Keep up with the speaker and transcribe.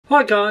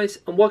Hi guys,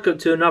 and welcome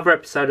to another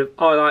episode of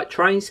I Like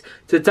Trains.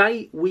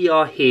 Today we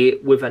are here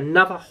with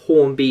another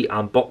Hornby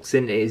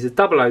unboxing. It is a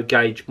 00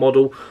 gauge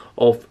model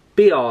of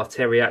BR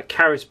Terrier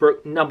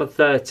Carisbrooke number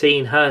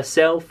 13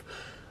 herself.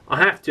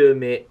 I have to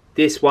admit,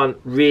 this one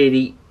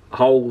really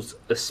holds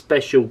a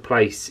special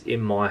place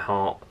in my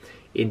heart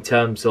in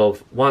terms of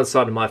one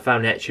side of my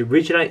family actually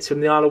originates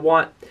from the Isle of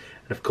Wight,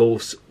 and of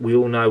course we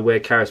all know where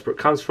Carisbrooke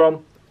comes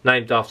from,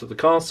 named after the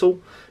castle.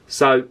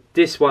 So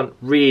this one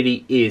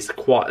really is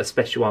quite a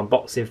special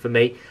unboxing for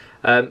me.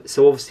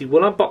 So obviously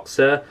we'll unbox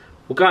her,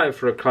 we'll go in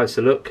for a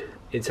closer look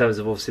in terms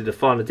of obviously the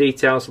finer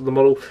details of the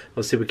model.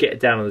 Obviously we'll get her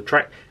down on the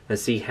track and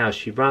see how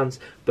she runs.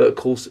 But of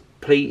course,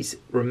 please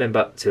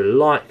remember to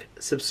like,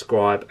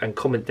 subscribe and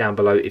comment down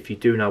below if you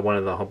do know one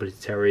of the Hornbys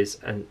Terriers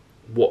and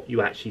what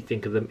you actually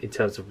think of them in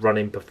terms of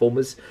running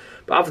performers.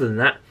 But other than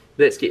that,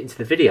 let's get into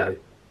the video.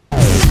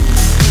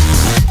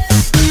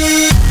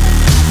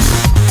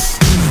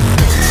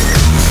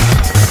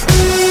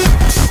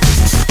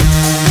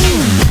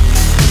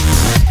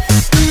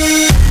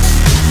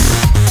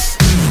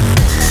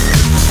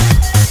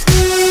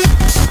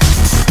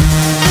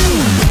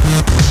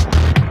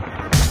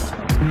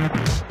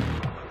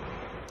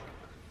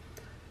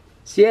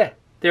 So yeah,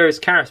 there is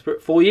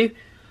Carisbrooke for you.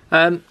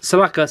 So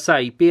like I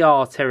say,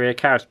 BR Terrier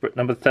Carisbrooke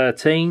number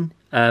 13,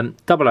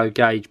 00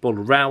 gauge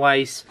Border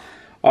Railways.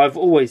 I've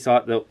always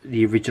liked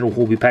the original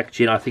Hornby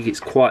packaging. I think it's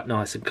quite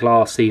nice and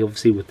classy,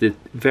 obviously with the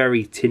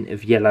very tint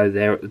of yellow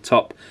there at the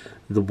top,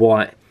 the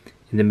white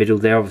in the middle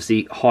there,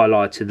 obviously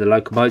highlighting the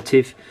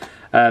locomotive.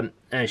 And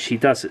she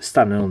does it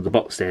stunning on the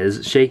box there,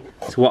 doesn't she?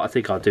 So what I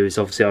think I'll do is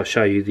obviously I'll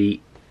show you the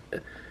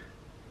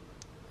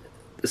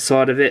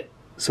side of it.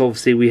 So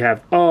obviously we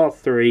have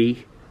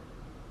R3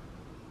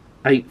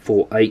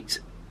 848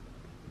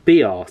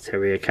 BR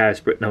Terrier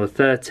Carisbrooke number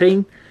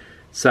 13.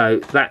 So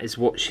that is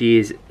what she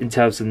is in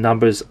terms of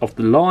numbers of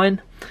the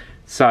line.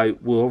 So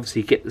we'll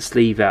obviously get the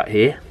sleeve out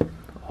here,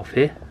 off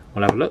here.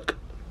 We'll have a look.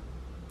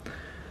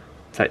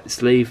 Take the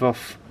sleeve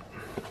off.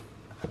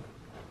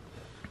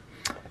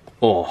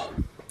 Oh,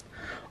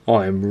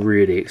 I am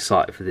really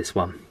excited for this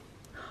one.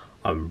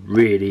 I'm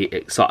really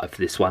excited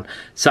for this one.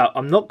 So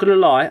I'm not going to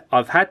lie,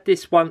 I've had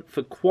this one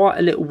for quite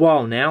a little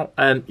while now.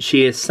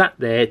 She has sat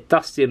there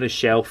dusty on a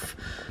shelf,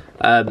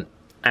 and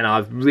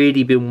I've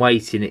really been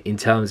waiting in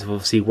terms of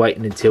obviously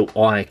waiting until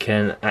I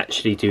can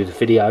actually do the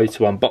video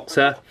to unbox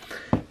her.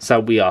 So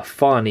we are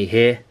finally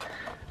here.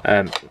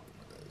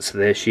 So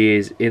there she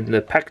is in the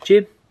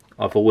packaging.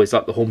 I've always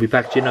liked the Hornby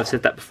packaging, I've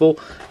said that before.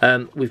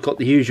 We've got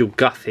the usual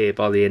guff here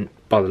by the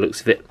looks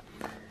of it,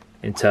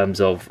 in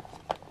terms of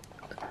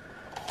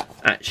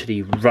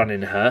actually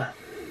running her.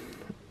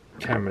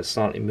 Camera's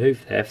slightly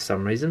moved there for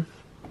some reason,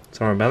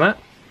 sorry about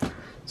that.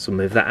 So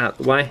move that out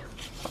of the way.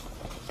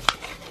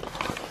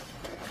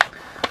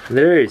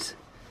 There is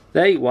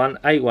the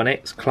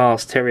A1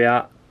 Class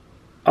Terrier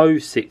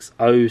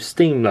 060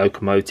 steam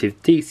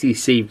locomotive,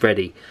 DCC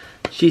ready.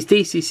 She's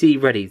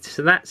DCC ready,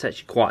 so that's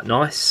actually quite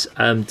nice.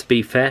 To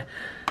be fair,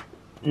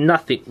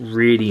 nothing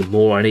really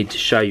more I need to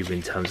show you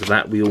in terms of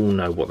that. We all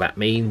know what that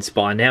means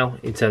by now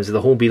in terms of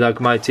the Hornby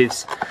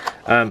locomotives.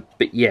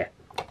 But yeah,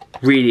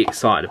 really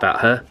excited about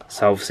her.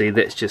 So obviously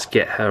let's just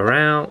get her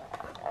out.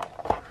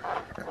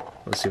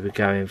 Obviously we're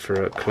going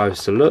for a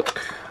closer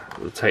look.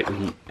 We'll take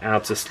the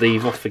outer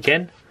sleeve off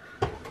again.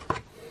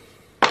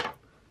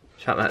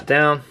 Shut that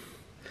down.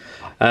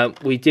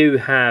 We do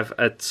have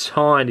a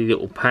tiny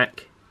little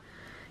pack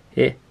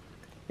here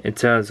in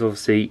terms of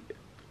obviously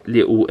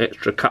little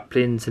extra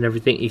couplings and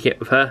everything you get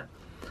with her.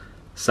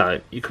 So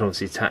you can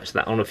obviously attach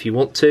that on if you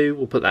want to.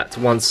 We'll put that to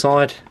one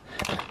side.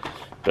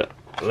 But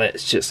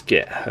let's just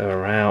get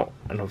her out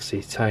and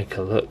obviously take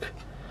a look.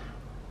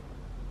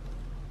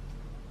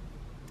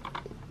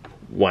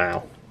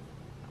 Wow.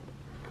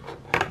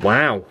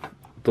 Wow.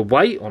 The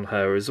weight on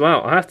her as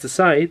well. I have to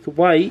say, the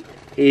weight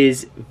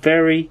is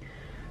very,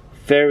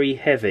 very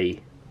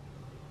heavy.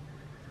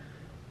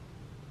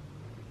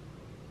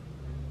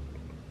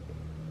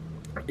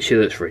 She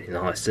looks really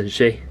nice, doesn't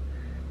she?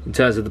 In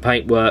terms of the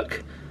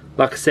paintwork,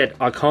 like I said,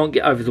 I can't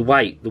get over the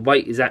weight. The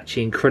weight is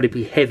actually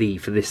incredibly heavy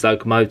for this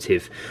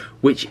locomotive,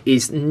 which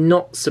is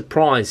not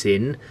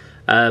surprising.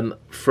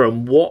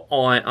 From what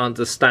I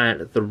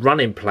understand, the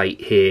running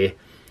plate here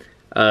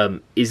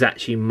is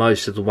actually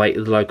most of the weight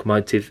of the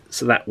locomotive,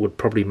 so that would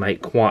probably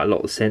make quite a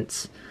lot of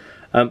sense.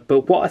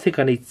 But what I think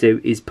I need to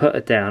do is put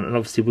her down, and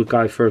obviously we'll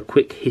go for a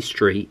quick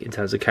history in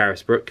terms of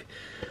Carisbrooke,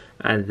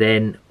 and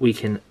then we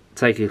can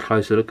take a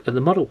closer look at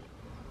the model.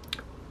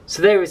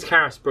 So there is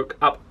Carisbrooke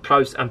up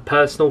close and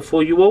personal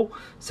for you all.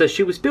 So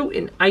she was built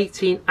in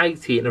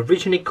 1880 and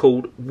originally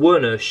called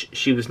Wernish.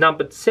 She was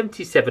numbered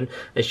 77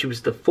 and she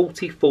was the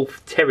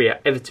 44th terrier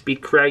ever to be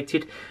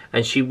created,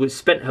 and she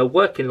spent her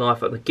working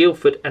life on the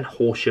Guildford and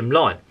Horsham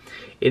line.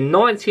 In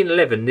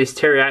 1911 this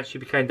terrier actually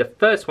became the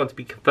first one to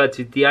be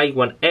converted to the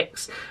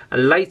A1X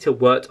and later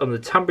worked on the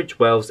Tunbridge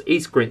Wells,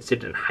 East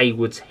Grinstead and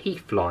Haywards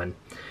Heath line.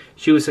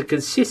 She was a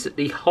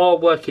consistently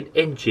hard-working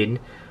engine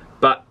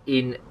but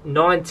in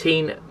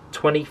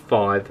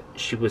 1925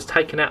 she was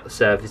taken out of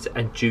service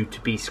and due to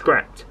be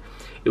scrapped.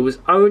 It was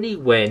only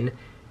when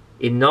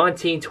in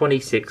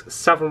 1926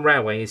 Southern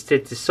Railway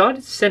instead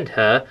decided to send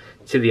her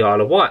to the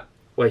Isle of Wight,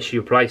 where she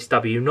replaced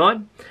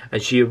W9,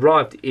 and she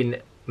arrived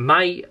in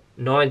May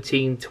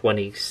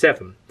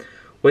 1927.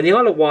 When the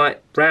Isle of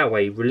Wight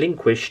Railway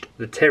relinquished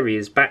the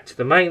Terriers back to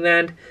the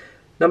mainland,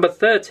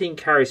 No.13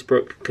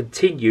 Carisbrooke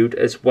continued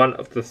as one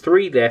of the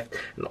 3 left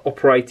and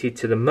operated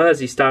to the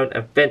Merseystown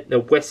and Ventnor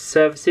West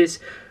services,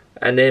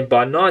 and then by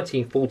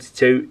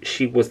 1942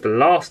 she was the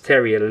last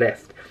Terrier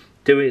left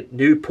doing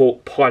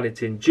Newport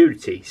piloting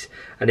duties,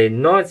 and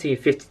in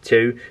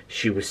 1952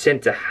 she was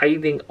sent to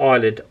Hayling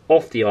Island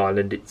off the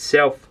island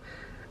itself,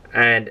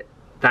 and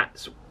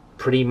that's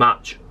pretty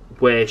much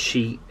where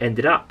she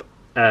ended up.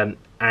 And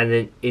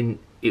then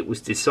it was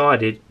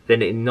decided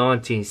then in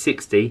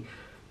 1960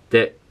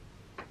 that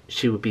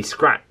she would be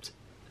scrapped,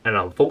 and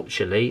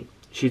unfortunately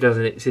she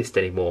doesn't exist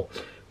anymore.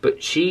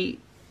 But she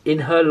in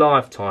her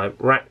lifetime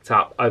racked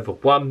up over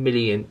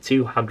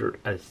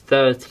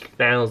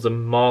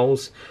 1,230,000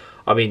 miles.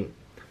 I mean,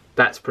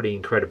 that's pretty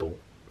incredible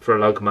for a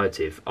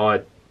locomotive.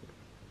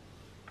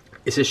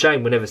 It's a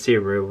shame we'll never see her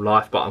in real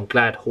life, but I'm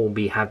glad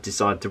Hornby have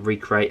decided to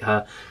recreate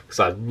her,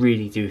 because I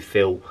really do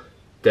feel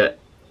that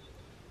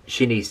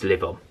she needs to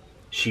live on.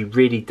 She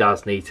really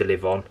does need to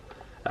live on.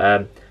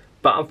 But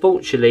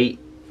unfortunately,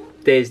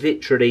 there's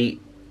literally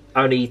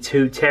only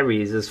 2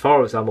 Terriers, as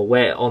far as I'm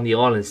aware, on the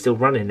island still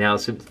running now.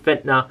 So it's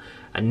Ventnor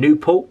and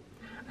Newport,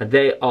 and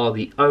they are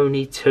the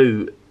only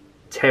 2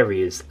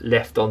 Terriers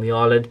left on the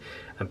island.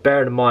 And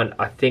bear in mind,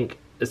 I think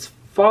as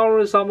far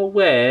as I'm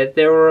aware,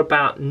 there were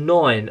about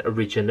 9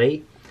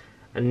 originally,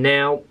 and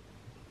now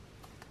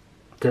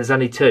there's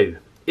only 2.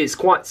 It's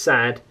quite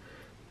sad,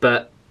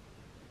 but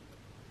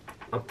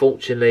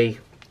unfortunately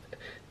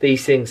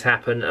these things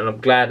happen, and I'm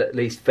glad at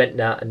least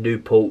Ventnor and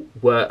Newport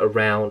were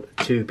around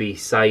to be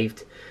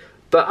saved.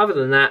 But other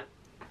than that,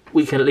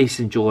 we can at least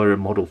enjoy her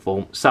in model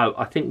form. So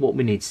I think what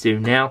we need to do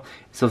now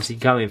is obviously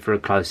go in for a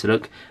closer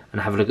look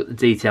and have a look at the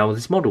detail of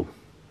this model.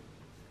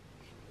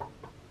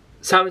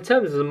 So in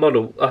terms of the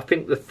model, I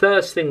think the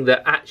first thing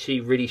that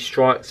actually really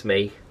strikes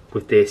me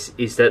with this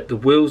is that the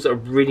wheels are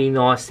really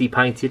nicely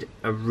painted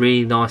and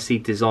really nicely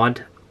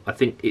designed. I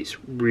think it's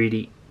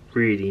really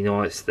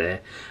nice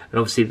there. And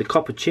obviously the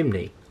copper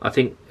chimney, I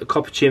think the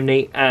copper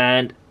chimney,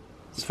 and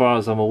as far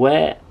as I'm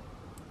aware,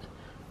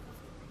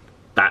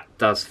 that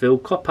does feel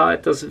copper,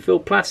 it doesn't feel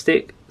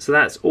plastic, so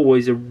that's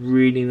always a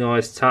really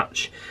nice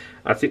touch.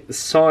 I think the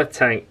side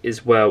tank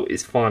as well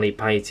is finely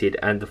painted,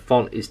 and the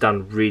font is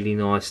done really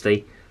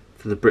nicely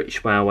for the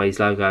British Railways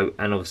logo,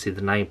 and obviously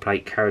the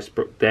nameplate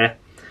Carisbrooke there.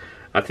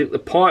 I think the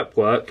pipe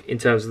work in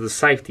terms of the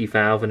safety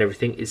valve and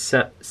everything is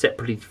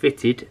separately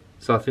fitted,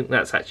 so I think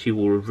that's actually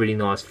all a really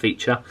nice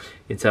feature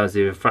in terms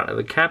of the front of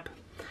the cab.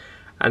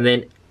 And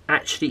then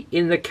actually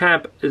in the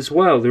cab as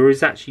well, there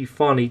is actually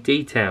finely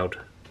detailed,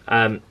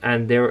 and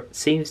there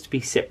seems to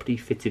be separately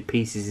fitted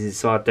pieces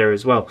inside there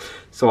as well.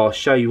 So I'll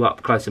show you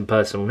up close and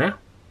personal now.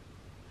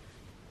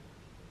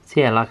 So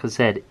yeah, like I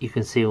said, you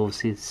can see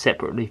obviously the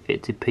separately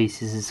fitted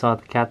pieces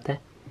inside the cab there.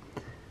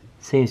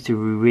 Seems to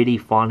be really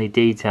finely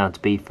detailed,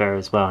 to be fair,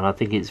 as well, and I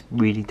think it's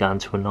really done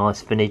to a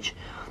nice finish.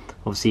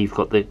 Obviously you've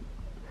got the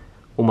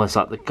almost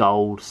like the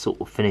gold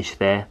sort of finish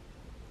there,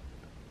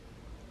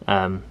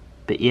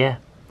 but yeah,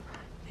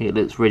 I think it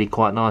looks really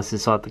quite nice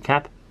inside the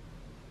cab.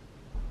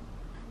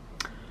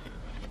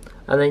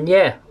 And then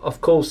yeah, of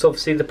course,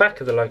 obviously the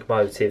back of the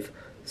locomotive.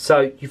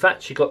 So you've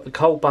actually got the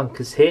coal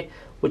bunkers here,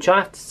 which I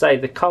have to say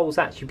the coal's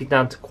actually been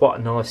done to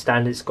quite a nice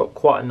standard. It's got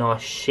quite a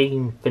nice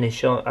sheen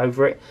finish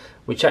over it,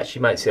 which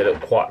actually makes it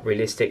look quite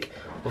realistic.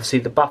 Obviously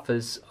the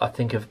buffers I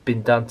think have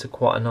been done to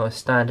quite a nice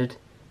standard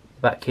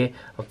back here.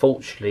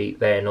 Unfortunately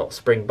they're not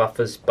spring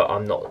buffers, but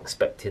I'm not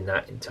expecting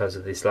that in terms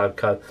of this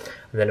loco.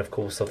 And then of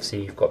course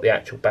obviously you've got the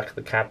actual back of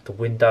the cab, the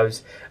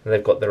windows, and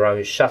they've got their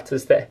own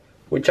shutters there,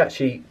 which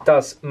actually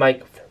does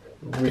make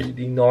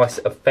really nice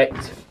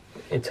effect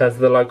in terms of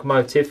the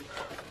locomotive.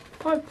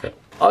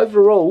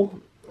 Overall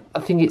I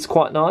think it's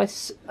quite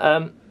nice.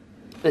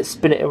 Let's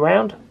spin it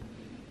around.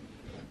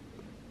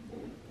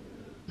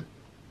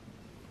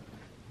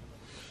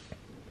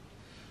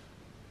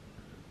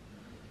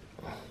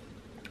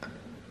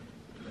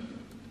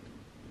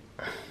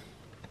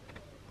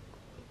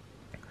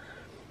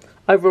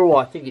 Overall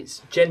I think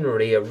it's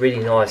generally a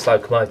really nice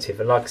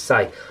locomotive, and like I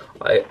say,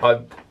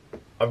 I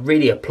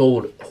really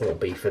applaud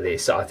Hornby for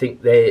this. I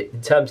think they,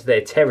 in terms of their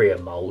Terrier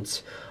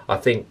moulds, I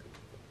think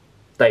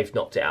they've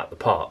knocked it out the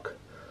park.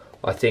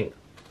 I think,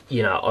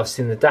 you know, I've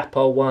seen the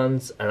Dapol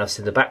ones and I've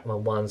seen the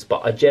Bachmann ones,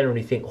 but I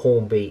generally think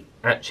Hornby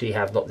actually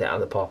have knocked it out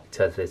of the park in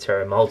terms of their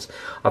Terrier moulds.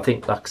 I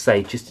think, like I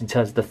say, just in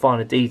terms of the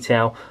finer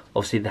detail,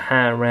 obviously the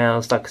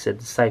handrails, like I said,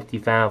 the safety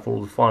valve,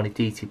 all the finely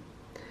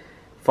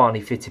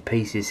fitted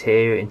pieces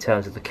here in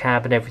terms of the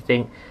cab and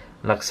everything.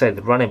 And like I say,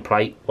 the running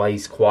plate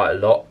weighs quite a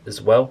lot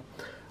as well.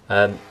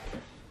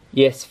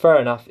 Yes,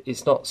 fair enough,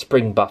 it's not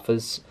spring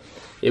buffers.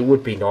 It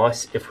would be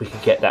nice if we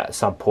could get that at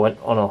some point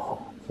on a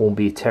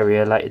Hornby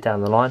Terrier later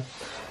down the line.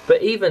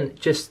 But even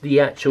just the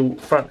actual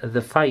front of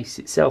the face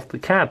itself, the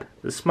cab,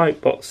 the smoke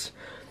box,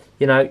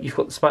 you know, you've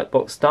got the smoke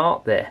box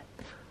start there.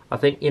 I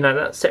think, you know,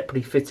 that's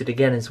separately fitted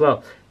again as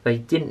well. They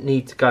didn't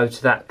need to go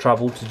to that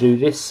trouble to do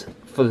this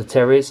for the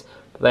Terriers,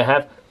 but they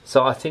have.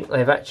 So I think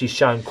they've actually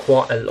shown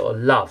quite a lot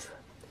of love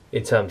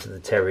in terms of the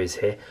Terriers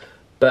here.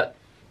 But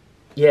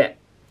yeah,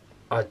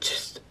 I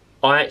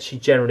actually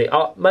generally,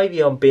 maybe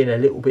I'm being a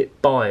little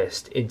bit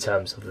biased in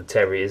terms of the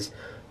Terriers,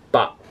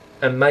 but,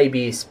 and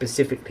maybe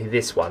specifically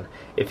this one,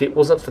 if it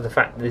wasn't for the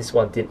fact that this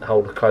one didn't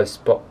hold a close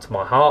spot to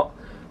my heart,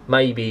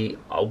 maybe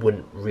I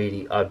wouldn't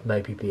really, I'd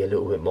maybe be a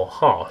little bit more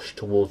harsh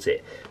towards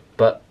it.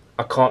 But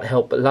I can't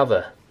help but love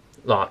her.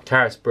 Like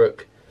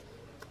Carisbrooke,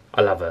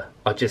 I love her.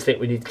 I just think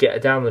we need to get her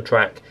down the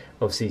track,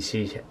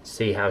 obviously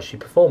see how she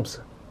performs.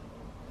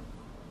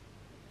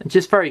 And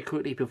just very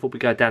quickly before we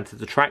go down to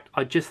the track,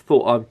 I just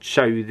thought I'd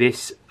show you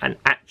this, an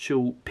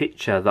actual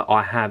picture that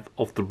I have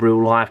of the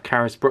real life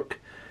Carisbrooke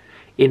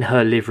in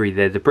her livery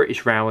there, the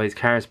British Railways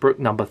Carisbrooke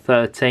number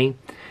 13.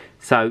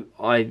 So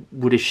I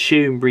would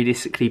assume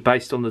realistically,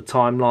 based on the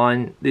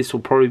timeline, this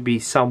will probably be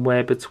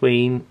somewhere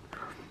between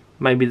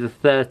maybe the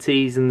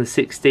 30s and the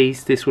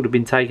 60s. This would have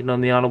been taken on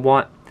the Isle of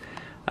Wight.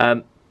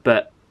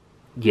 But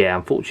yeah,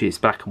 unfortunately it's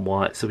black and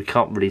white, so we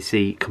can't really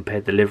see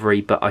compared the livery,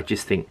 but I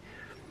just think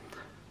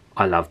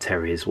I love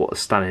Terriers. What a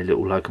stunning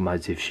little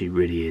locomotive she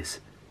really is.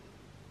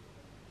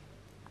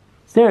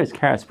 So there is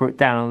Carisbrooke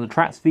down on the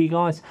tracks for you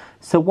guys.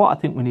 So what I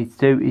think we need to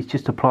do is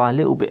just apply a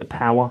little bit of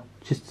power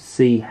just to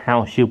see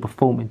how she'll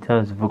perform in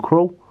terms of a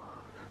crawl.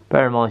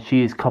 Bear in mind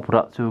she is coupled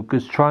up to a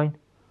goods train.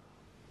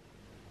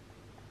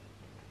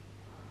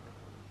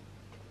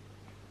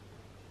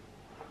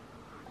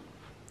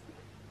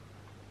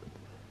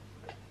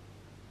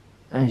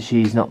 And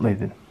she's not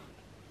moving.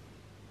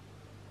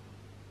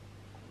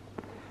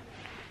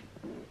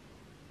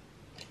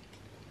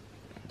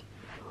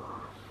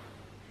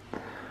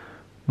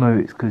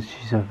 Maybe it's because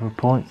she's over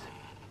points.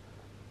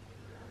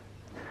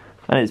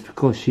 And it's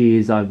because she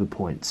is over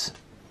points.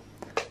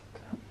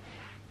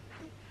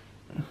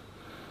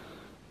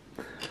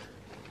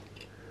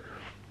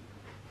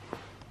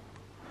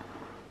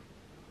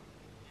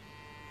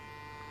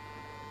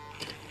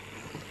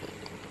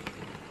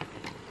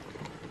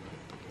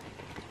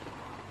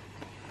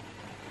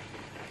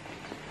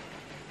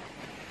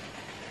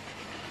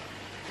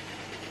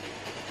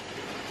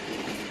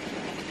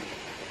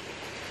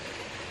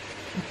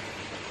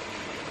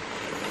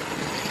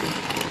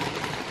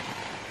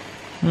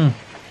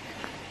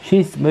 She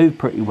needs to move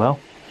pretty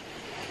well.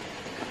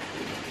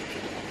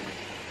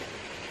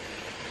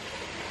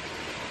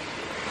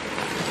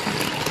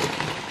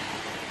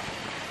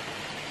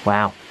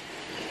 Wow.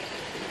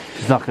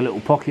 She's like a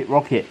little pocket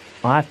rocket,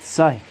 I have to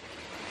say.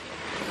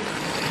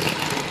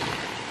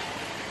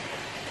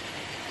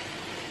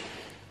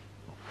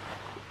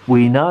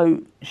 We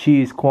know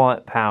she is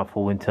quite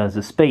powerful in terms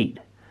of speed,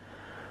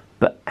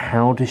 but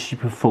how does she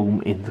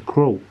perform in the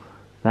crawl?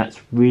 That's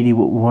really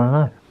what we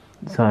want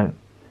to know. So,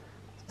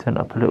 turn it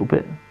up a little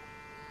bit.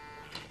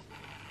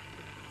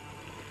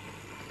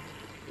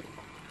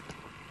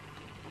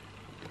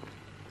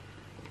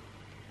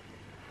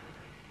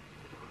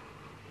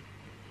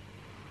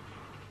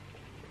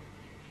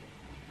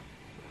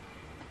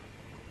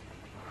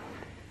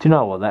 Do you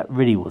know what? That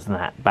really wasn't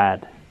that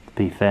bad, to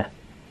be fair.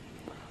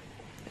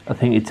 I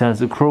think in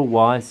terms of crawl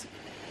wise,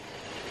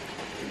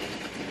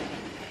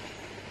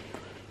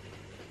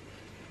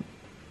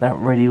 that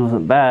really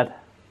wasn't bad.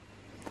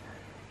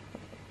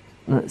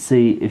 Let's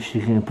see if she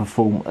can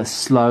perform a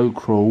slow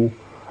crawl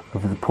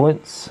over the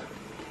points.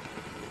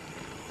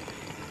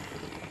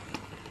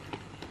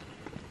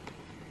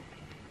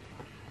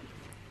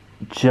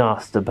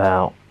 Just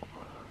about.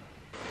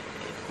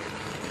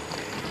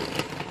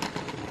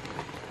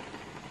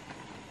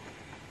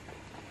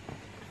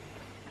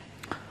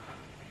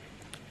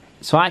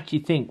 So I actually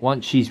think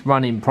once she's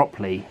running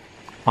properly,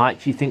 I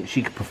actually think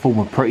she could perform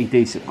a pretty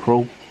decent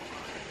crawl.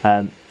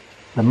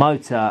 The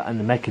motor and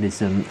the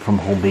mechanism from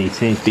Hornby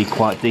seems to be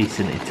quite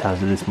decent in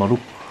terms of this model.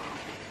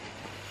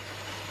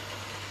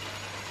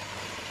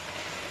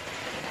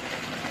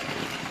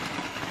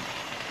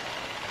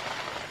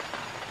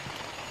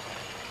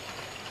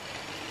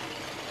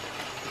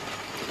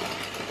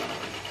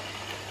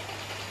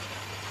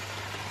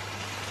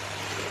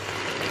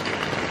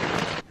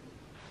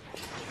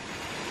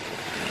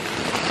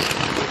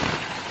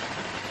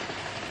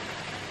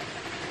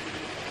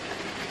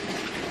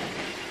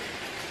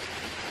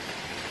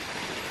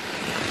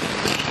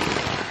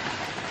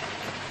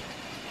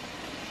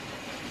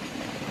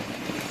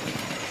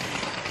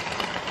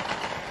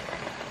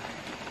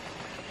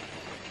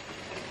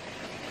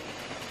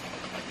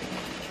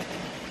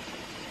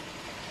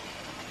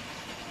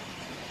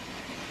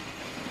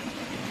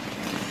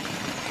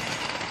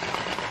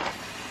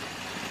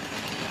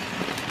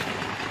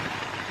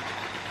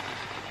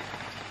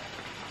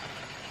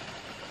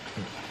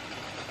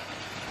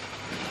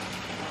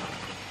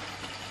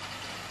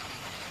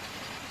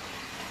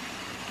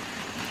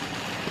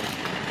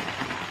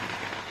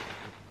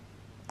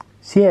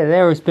 So yeah,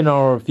 there has been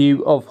our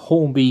review of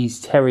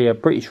Hornby's Terrier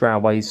British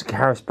Railways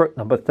Carisbrooke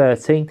number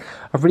 13.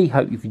 I really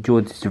hope you've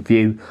enjoyed this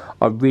review.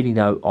 I really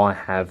know I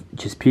have,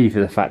 just purely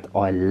for the fact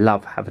I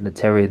love having a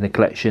Terrier in the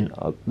collection.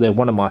 They're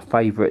one of my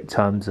favourite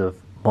terms of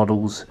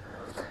models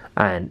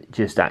and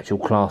just actual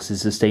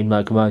classes of steam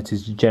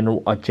locomotives in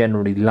general. I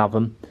generally love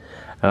them,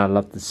 and I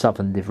love the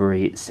southern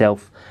livery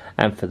itself,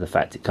 and for the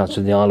fact it comes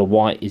from the Isle of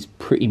Wight is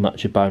pretty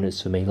much a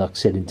bonus for me, like I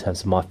said, in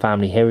terms of my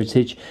family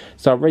heritage.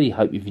 So I really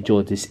hope you've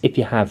enjoyed this. If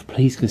you have,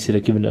 please consider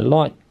giving it a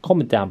like,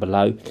 comment down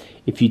below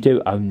if you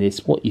do own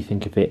this, what you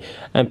think of it,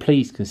 and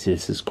please consider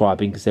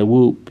subscribing, because there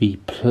will be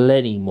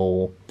plenty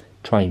more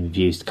train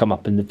reviews to come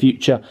up in the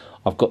future.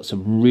 I've got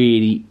some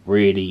really,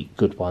 really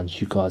good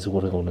ones you guys are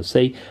going to want to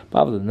see.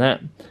 But other than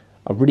that,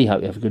 I really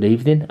hope you have a good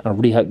evening. I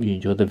really hope you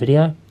enjoyed the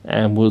video,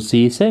 and we'll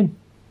see you soon.